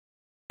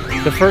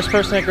The first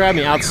person that grabbed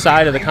me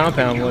outside of the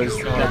compound was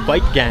the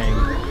bike gang.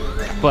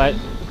 But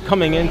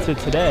coming into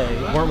today,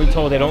 weren't we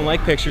told they don't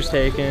like pictures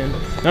taken?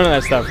 None of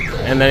that stuff.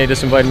 And then he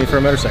just invited me for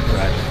a motorcycle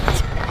ride.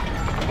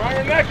 Why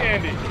your neck,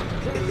 Andy?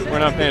 We're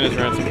not paying his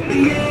ransom.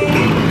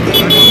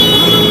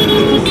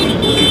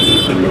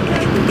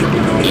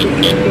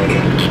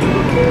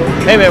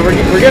 Hey man,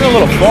 we're getting a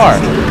little far.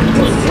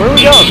 Where are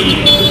we going?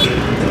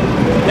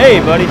 Hey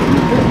buddy.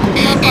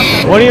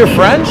 One of your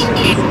friends?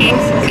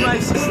 This is my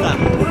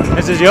sister.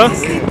 This is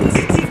yours?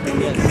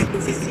 Yes.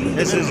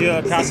 This is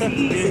your casa?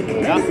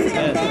 Yeah?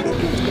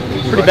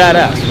 Yes. Pretty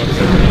badass.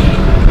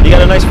 You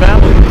got a nice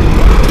family.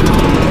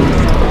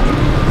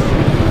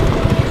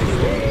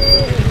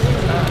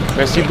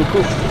 Merci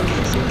beaucoup.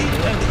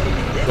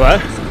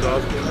 What?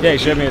 Yeah, he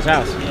showed me his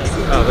house.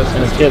 Oh, that's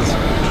And his kids.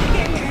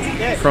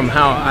 From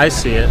how I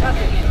see it,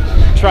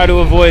 try to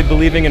avoid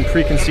believing in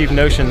preconceived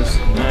notions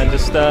and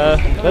just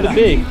let it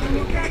be.